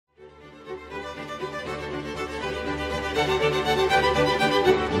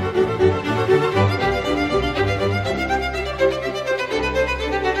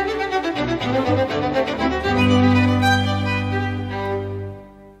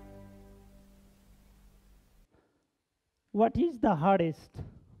What is the hardest,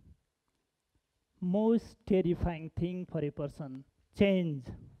 most terrifying thing for a person? Change.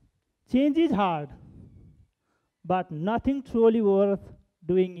 Change is hard, but nothing truly worth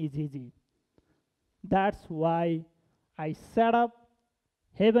doing is easy. That's why I set up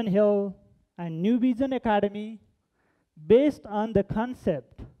Heaven Hill and New Vision Academy based on the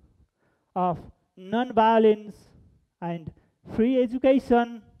concept of non-violence and free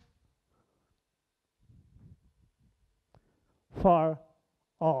education for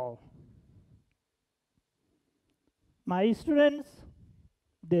all. My students,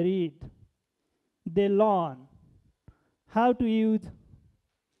 they read, they learn how to use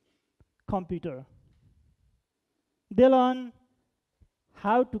computer. They learn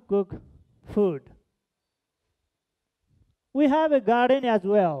how to cook food. We have a garden as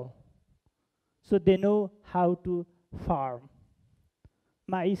well, so they know how to farm.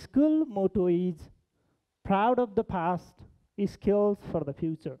 My school motto is proud of the past, skills for the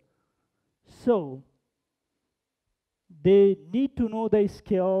future. So they need to know the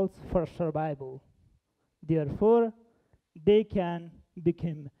skills for survival. Therefore, they can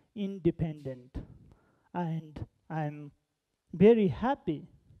become independent. And I'm very happy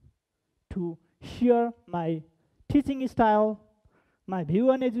to share my teaching style, my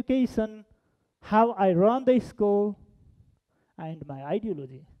view on education, how I run the school, and my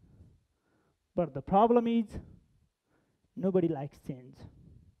ideology. But the problem is, nobody likes change.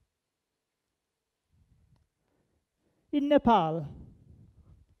 In Nepal,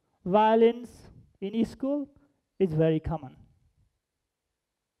 violence in school is very common.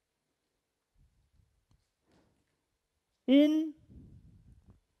 In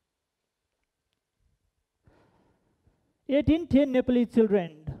 1810, Nepalese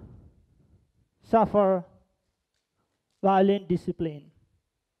children suffer violent discipline.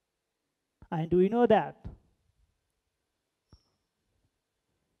 And we know that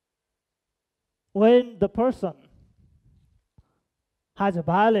when the person has a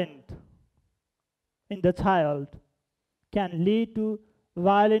violent in the child can lead to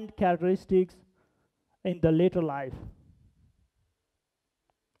violent characteristics in the later life.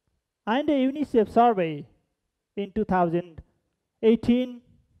 And a UNICEF survey in 2018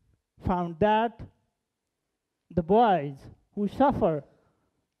 found that the boys who suffer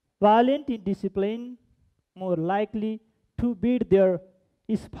violent indiscipline more likely to beat their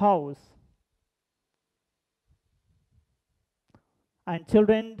spouse, and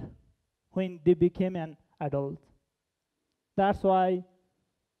children when they became an adult. That's why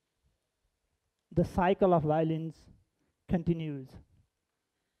the cycle of violence continues.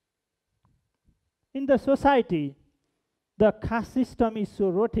 In the society, the caste system is so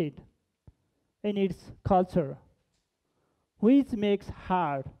rooted in its culture, which makes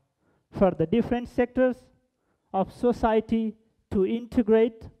hard for the different sectors of society to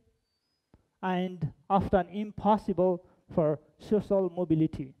integrate and often impossible for social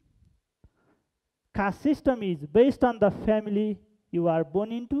mobility. Caste system is based on the family you are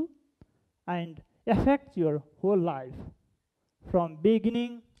born into and affects your whole life, from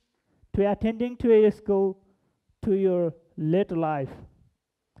beginning to attending to a school, to your later life,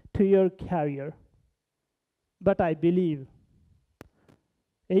 to your career. But I believe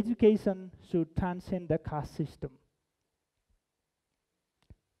education should transcend the caste system.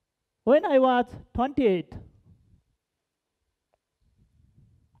 When I was 28,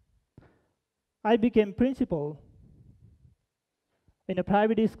 I became principal in a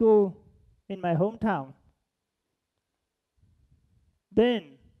private school in my hometown.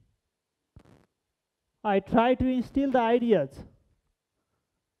 Then I tried to instill the ideas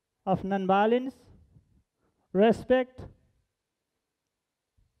of nonviolence, respect,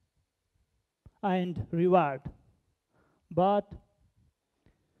 and reward. But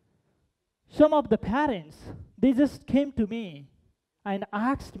some of the parents, they just came to me and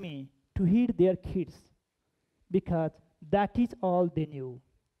asked me to hit their kids because that is all they knew.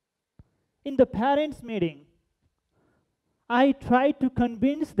 In the parents' meeting, I tried to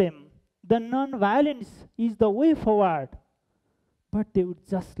convince them the non-violence is the way forward, but they would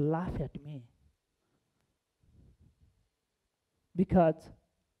just laugh at me because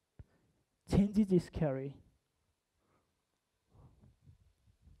change is scary.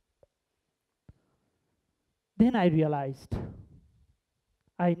 Then I realized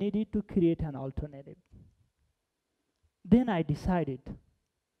I needed to create an alternative. Then I decided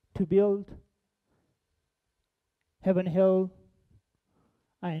to build Heaven Hill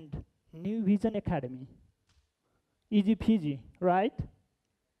and New Vision Academy. Easy peasy, right?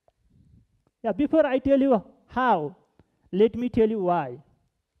 Yeah, before I tell you how, let me tell you why.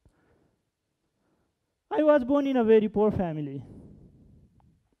 I was born in a very poor family.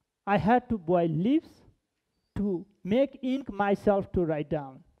 I had to boil leaves to make ink myself to write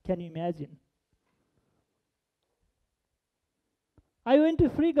down. Can you imagine? I went to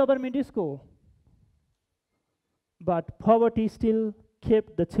free government school, but poverty still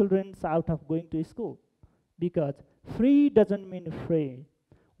kept the children out of going to school because free doesn't mean free.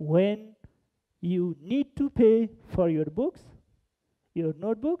 When you need to pay for your books, your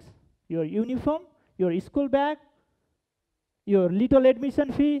notebooks, your uniform, your school bag, your little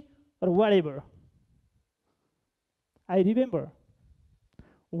admission fee, or whatever. I remember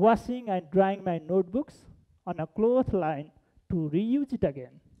washing and drying my notebooks on a clothesline to reuse it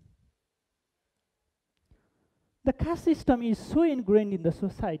again. The caste system is so ingrained in the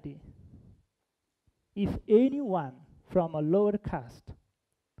society. If anyone from a lower caste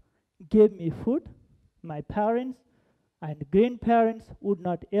gave me food, my parents and grandparents would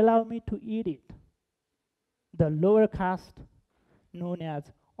not allow me to eat it. The lower caste, known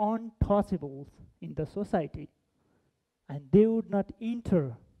as untouchables in the society, and they would not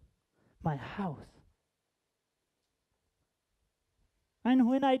enter my house. And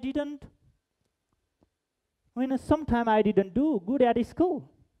when sometime I didn't do good at school,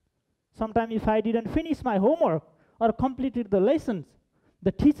 sometime if I didn't finish my homework or completed the lessons,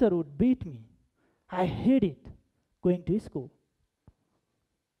 the teacher would beat me. I hated going to school.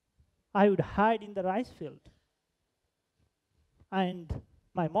 I would hide in the rice field. And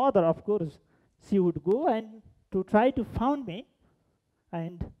my mother, of course, she would go and to try to find me.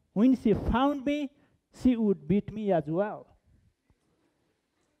 And when she found me, she would beat me as well.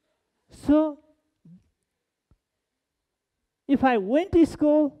 So, if I went to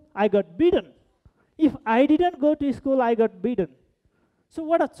school, I got beaten. If I didn't go to school, I got beaten. So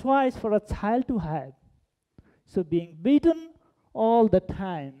what a choice for a child to have. So being beaten all the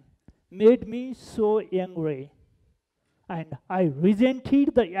time made me so angry. And I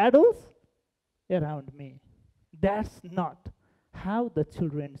resented the adults around me. That's not how the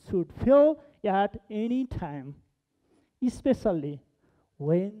children should feel at any time, especially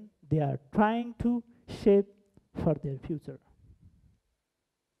when they are trying to shape for their future.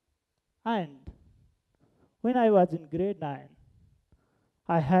 And when I was in grade 9,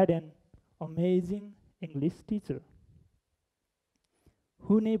 I had an amazing English teacher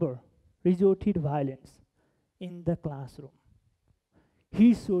who never resorted violence in the classroom.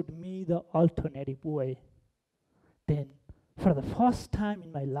 He showed me the alternative way. Then, for the first time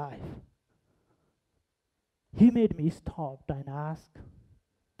in my life, he made me stop and ask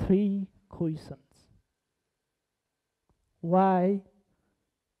 3 questions. Why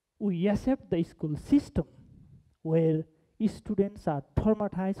we accept the school system where students are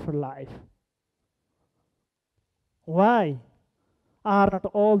traumatized for life? Why are not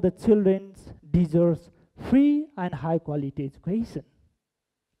all the children deserves free and high quality education?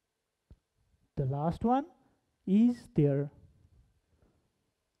 The last one, is there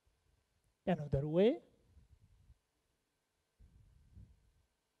another way?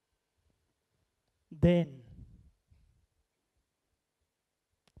 Then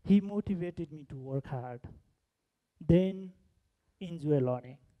he motivated me to work hard, then enjoy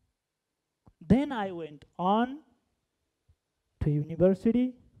learning. Then I went on to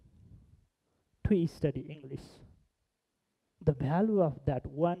university to study English. The value of that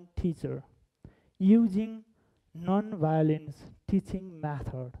one teacher using non-violence teaching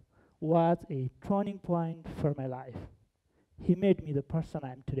method was a turning point for my life. He made me the person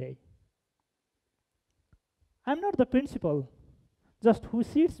I am today. I'm not the principal, just who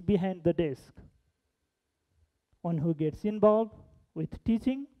sits behind the desk, one who gets involved with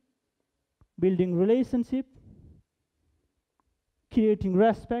teaching, building relationship, creating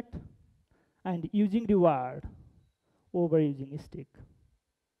respect, and using reward over using stick.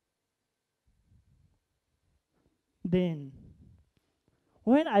 Then,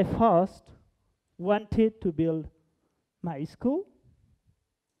 when I first wanted to build my school,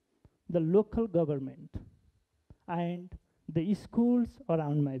 the local government and the schools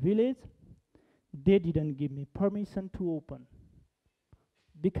around my village, they didn't give me permission to open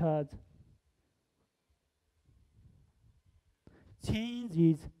because change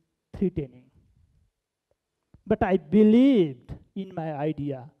is threatening. But I believed in my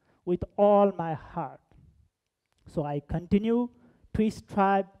idea with all my heart. So I continue to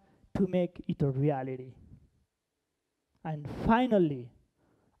strive to make it a reality. And finally,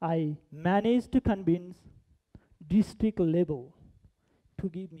 I managed to convince district level to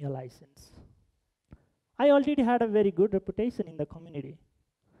give me a license. I already had a very good reputation in the community.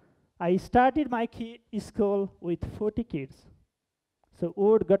 I started my school with 40 kids. So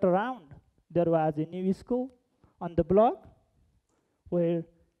word got around there was a new school on the block where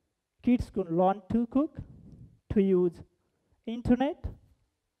kids could learn to cook, to use internet,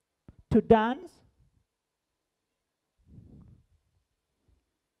 to dance,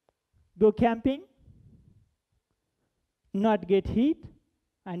 go camping, not get heat,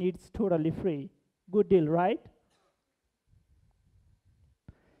 and it's totally free. Good deal, right?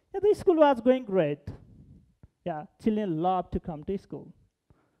 Yeah, the school was going great. Yeah, children love to come to school.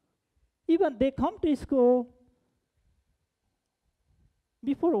 Even they come to school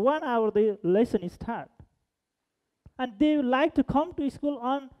before 1 hour the lesson is start. And they like to come to school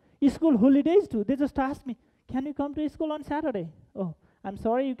on school holidays too. They just ask me, can you come to school on Saturday? Oh, I'm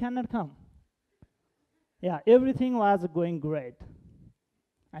sorry, you cannot come. Yeah, everything was going great.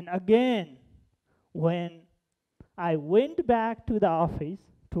 And again, when I went back to the office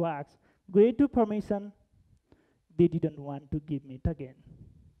to ask, go to permission, they didn't want to give me it again.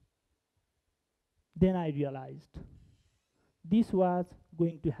 Then I realized this was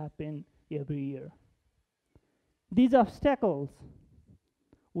going to happen every year. These obstacles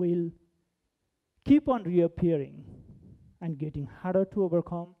will keep on reappearing and getting harder to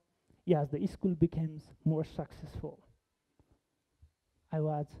overcome as the school becomes more successful. I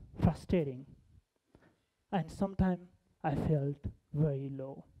was frustrating, and sometimes I felt very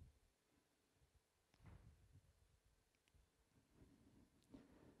low.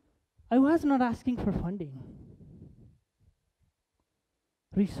 I was not asking for funding,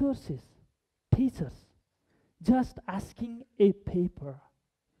 resources, teachers, just asking a paper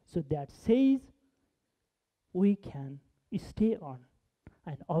so that says we can stay on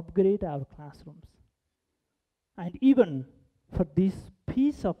and upgrade our classrooms. And even for this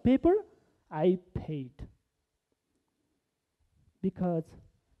piece of paper, I paid, because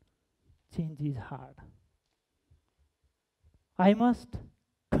change is hard. I must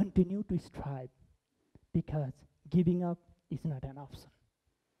continue to strive, because giving up is not an option.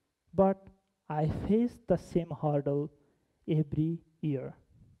 But I face the same hurdle every year.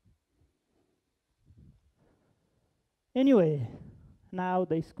 Anyway, now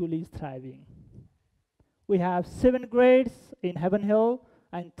the school is thriving. We have 7 grades in Heaven Hill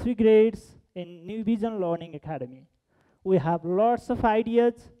and 3 grades in New Vision Learning Academy. We have lots of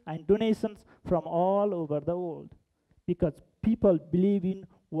ideas and donations from all over the world, because people believe in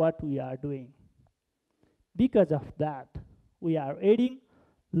what we are doing. Because of that, we are adding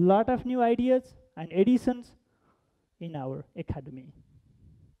a lot of new ideas and additions in our academy.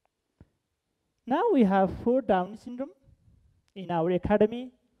 Now we have 4 Down syndrome in our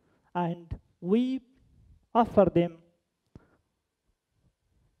academy, and we offer them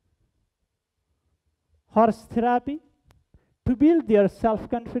horse therapy to build their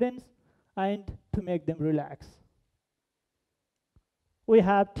self-confidence and to make them relax. We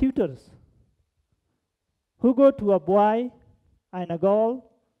have tutors who go to a boy and a girl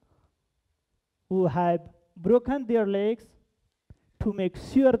who have broken their legs to make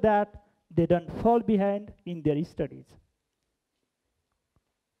sure that they don't fall behind in their studies.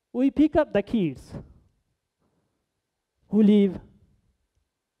 We pick up the kids who live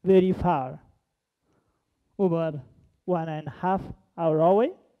very far, over 1.5 hours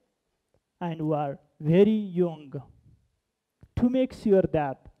away, and who are very young, to make sure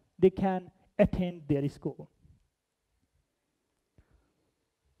that they can attend their school.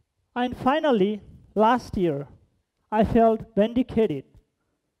 And finally, last year, I felt vindicated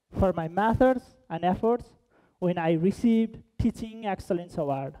for my methods and efforts when I received Teaching Excellence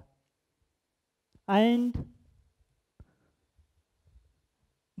Award. And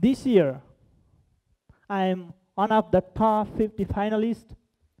this year, I am one of the top 50 finalists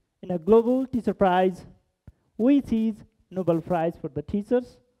in a global teacher prize, which is Nobel Prize for the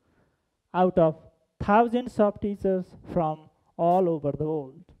teachers, out of thousands of teachers from all over the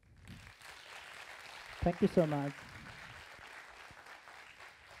world. Thank you so much.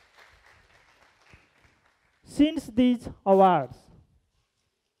 Since these awards,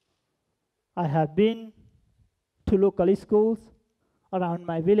 I have been to local schools around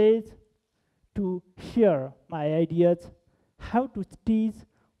my village to share my ideas how to teach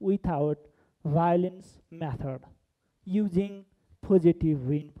without violence method, using positive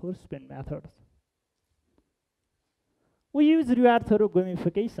reinforcement methods. We use reward through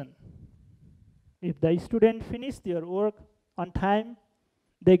gamification. If the student finish their work on time,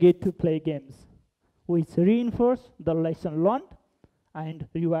 they get to play games, which reinforce the lesson learned and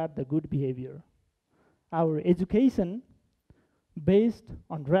reward the good behavior. Our education based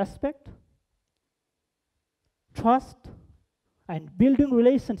on respect, trust, and building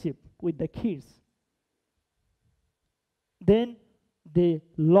relationship with the kids. Then they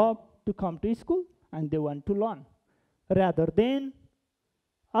love to come to school and they want to learn, rather than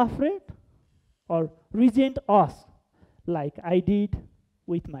afraid or resent us like I did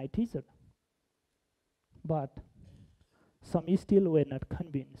with my teacher. But some still were not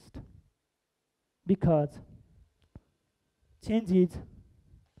convinced, because change is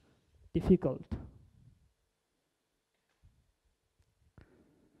difficult.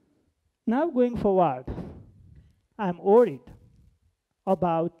 Now going forward, I'm worried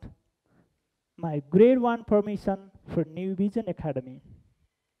about my grade 1 permission for New Vision Academy,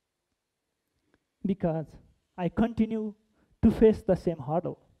 because I continue to face the same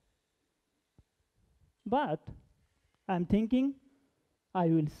hurdle. But I'm thinking I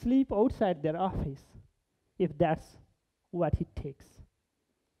will sleep outside their office if that's what it takes.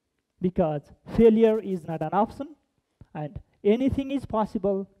 Because failure is not an option, and anything is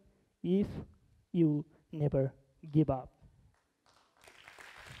possible if you never give up.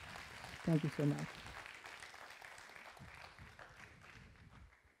 Thank you so much.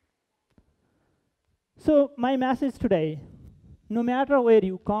 So my message today, no matter where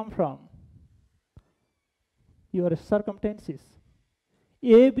you come from, your circumstances,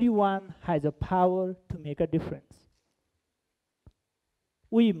 everyone has a power to make a difference.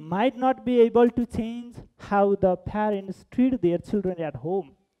 We might not be able to change how the parents treat their children at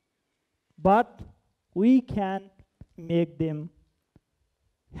home, but we can make them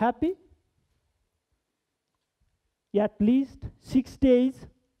happy at least 6 days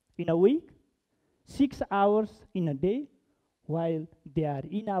in a week, 6 hours in a day while they are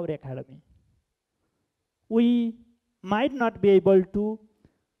in our academy. We might not be able to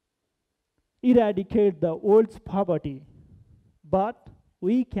eradicate the world's poverty, but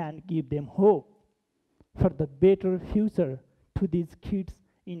we can give them hope for the better future to these kids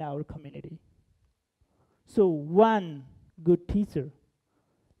in our community. So one good teacher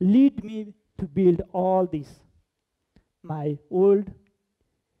lead me to build all this. My old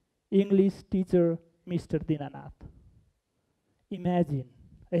English teacher, Mr. Dinanath. Imagine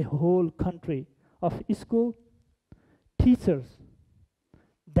a whole country of school teachers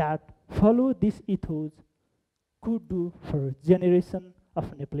that follow this ethos could do for a generation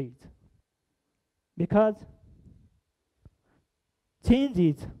of Nepalese. Because change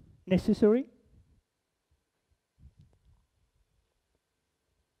is necessary,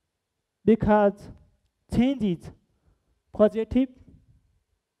 because change is positive,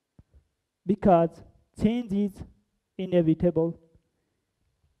 because change is inevitable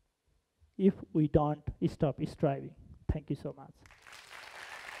if we don't stop striving. Thank you so much.